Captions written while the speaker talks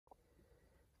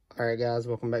Alright guys,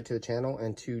 welcome back to the channel,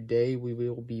 and today we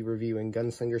will be reviewing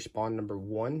Gunslinger Spawn number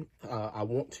 1. I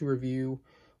want to review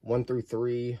 1 through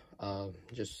 3,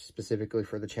 just specifically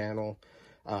for the channel.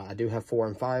 I do have 4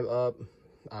 and 5 up,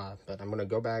 but I'm going to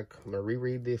go back, I'm going to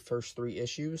reread the first 3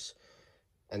 issues,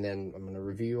 and then I'm going to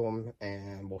review them,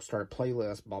 and we'll start a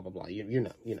playlist, blah blah blah, you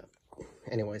know.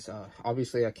 Anyways,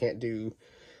 obviously I can't do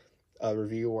a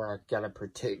review where I gotta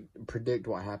predict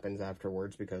what happens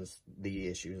afterwards because the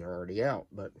issues are already out.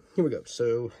 But here we go.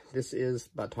 So this is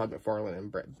by Todd McFarlane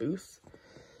and Brett Booth.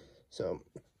 So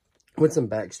with some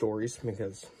backstories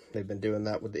because they've been doing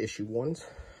that with the issue 1s.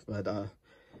 But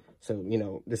so you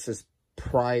know, this is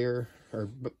prior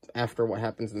or after what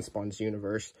happens in Spawn's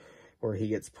universe, where he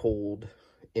gets pulled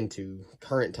into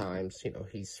current times. You know,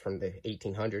 he's from the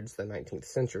 1800s, the 19th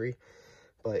century.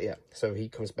 But yeah, so he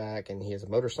comes back and he has a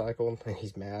motorcycle and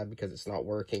he's mad because it's not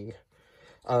working.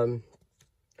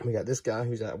 We got this guy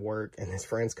who's at work and his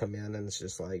friends come in and it's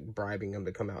just like bribing him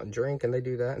to come out and drink, and they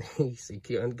do that. And you see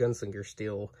Gunslinger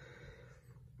still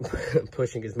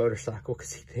pushing his motorcycle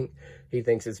because he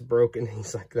thinks it's broken.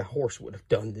 He's like, the horse would have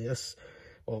done this.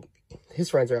 Well, his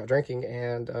friends are out drinking,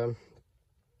 and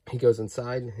he goes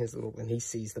inside and he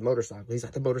sees the motorcycle. He's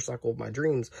like, the motorcycle of my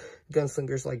dreams.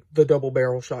 Gunslinger's like, the double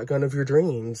barrel shotgun of your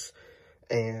dreams.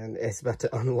 And it's about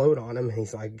to unload on him.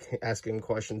 He's like asking him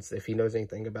questions if he knows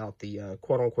anything about the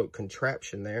quote unquote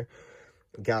contraption there.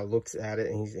 The guy looks at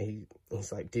it and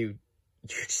he's like, dude,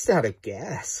 you're just out of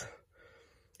gas.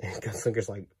 And Gunslinger's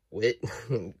like, what?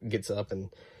 Gets up and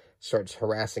starts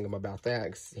harassing him about that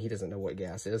because he doesn't know what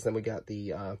gas is. Then we got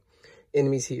the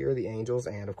enemies here, the Angels,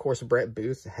 and of course Brett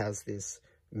Booth has this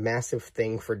massive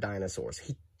thing for dinosaurs.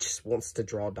 He just wants to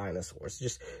draw dinosaurs.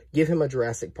 Just give him a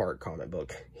Jurassic Park comic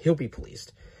book. He'll be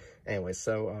pleased. Anyway,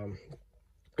 so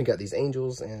we got these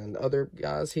Angels and other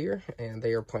guys here, and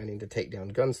they are planning to take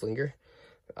down Gunslinger.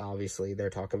 Obviously, they're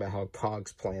talking about how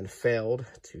Cog's plan failed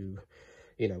to,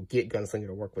 you know, get Gunslinger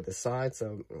to work with his side.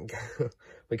 So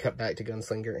we cut back to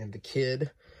Gunslinger and the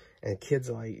kid. And the kid's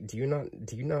like, do you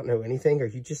not know anything? Are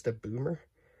you just a boomer?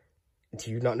 Do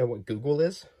you not know what Google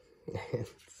is?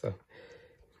 So,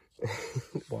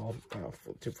 well,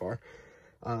 too far.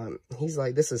 He's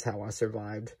like, this is how I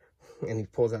survived. And he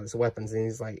pulls out his weapons, and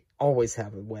he's like, always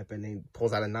have a weapon. And he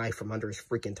pulls out a knife from under his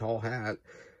freaking tall hat.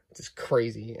 It's just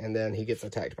crazy. And then he gets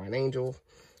attacked by an angel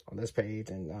on this page,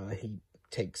 and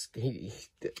he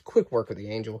did quick work with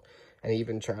the angel, and he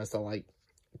even tries to like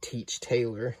teach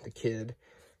Taylor, the kid,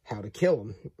 how to kill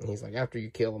him. And he's like, after you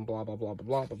kill him, blah blah blah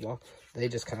blah blah blah. They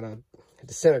just kind of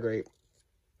disintegrate.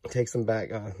 Takes them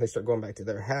back. They start going back to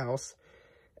their house,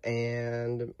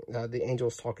 and the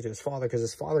angel's talking to his father because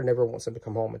his father never wants him to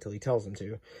come home until he tells him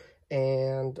to.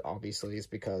 And obviously it's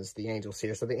because the angel's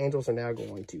here. So the angels are now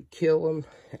going to kill him,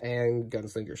 and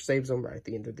Gunslinger saves him right at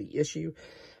the end of the issue.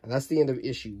 And that's the end of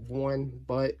issue 1.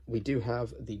 But we do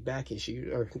have the back issue,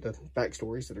 or the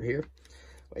backstories that are here.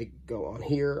 We go on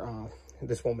here.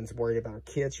 This woman's worried about her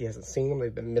kids. She hasn't seen them.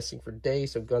 They've been missing for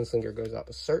days. So Gunslinger goes out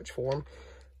to search for them.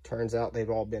 Turns out they've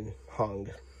all been hung.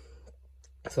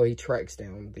 So he tracks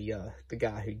down the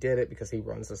guy who did it because he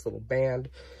runs this little band.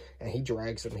 And he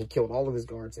drags him. He killed all of his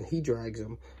guards. And he drags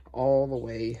him all the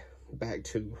way back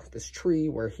to this tree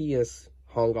where he has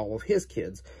hung all of his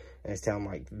kids. And he's telling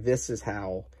him, like, this is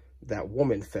how that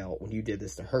woman felt when you did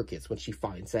this to her kids when she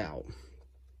finds out.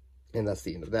 And that's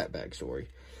the end of that backstory.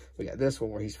 We got this one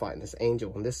where he's fighting this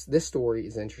angel. And this story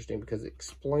is interesting because it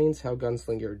explains how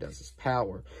Gunslinger does his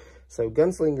power. So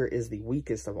Gunslinger is the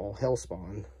weakest of all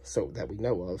Hellspawn, so that we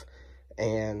know of.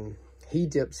 And he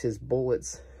dips his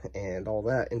bullets and all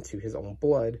that into his own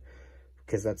blood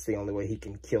because that's the only way he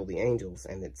can kill the angels.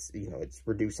 And it's, you know, it's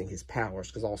reducing his powers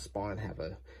because all Spawn have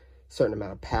a certain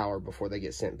amount of power before they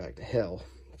get sent back to hell.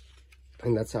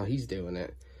 And that's how he's doing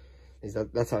it.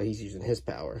 That's how he's using his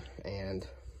power. And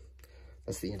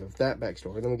that's the end of that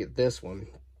backstory. Then we get this one.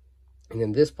 And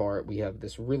in this part, we have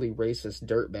this really racist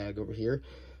dirtbag over here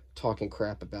talking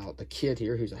crap about the kid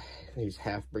here who's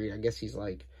half-breed. I guess he's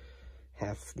like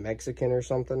half Mexican or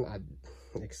something.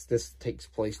 This takes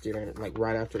place during, like,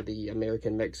 right after the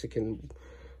American-Mexican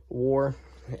War.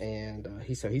 And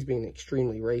he's being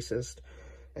extremely racist.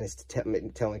 And it's telling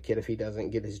the kid if he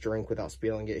doesn't get his drink without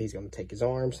spilling it, he's going to take his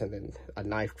arms. And then a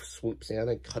knife swoops in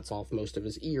and cuts off most of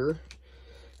his ear.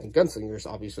 And Gunslinger's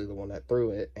obviously the one that threw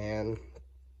it. And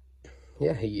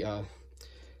yeah,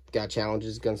 guy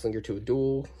challenges Gunslinger to a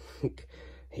duel.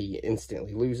 He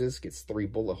instantly loses, gets 3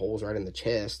 bullet holes right in the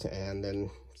chest. And then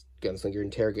Gunslinger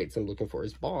interrogates him looking for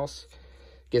his boss.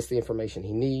 Gets the information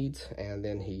he needs. And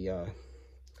then he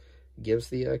gives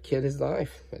the kid his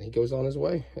knife. And he goes on his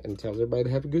way and tells everybody to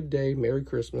have a good day. Merry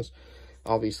Christmas.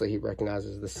 Obviously, he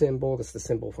recognizes the symbol. That's the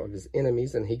symbol of his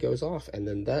enemies, and he goes off. And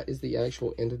then that is the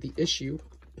actual end of the issue.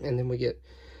 And then we get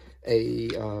a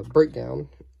breakdown.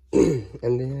 And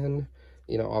then,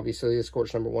 you know, obviously, the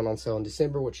Scorch #1 on sale in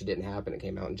December, which didn't happen. It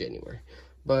came out in January.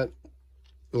 But,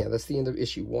 yeah, that's the end of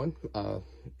issue 1.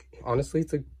 Honestly,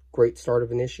 it's a great start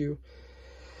of an issue.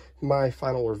 My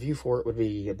final review for it would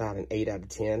be about an 8 out of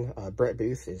 10. Brett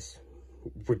Booth is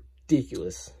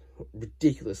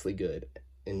ridiculously good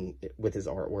with his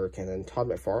artwork, and then Todd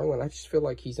McFarlane, I just feel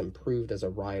like he's improved as a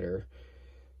writer.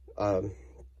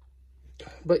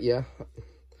 But yeah,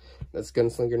 that's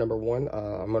Gunslinger #1.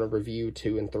 I'm gonna review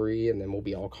 2 and 3, and then we'll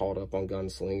be all caught up on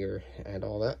Gunslinger and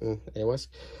all that. And anyways,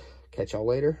 catch y'all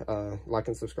later. Like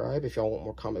and subscribe if y'all want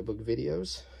more comic book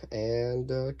videos,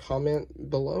 and comment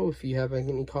below if you have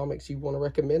any comics you want to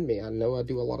recommend me. I know I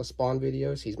do a lot of Spawn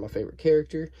videos. He's my favorite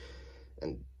character,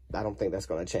 and I don't think that's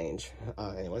going to change.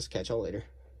 Anyways, catch y'all later.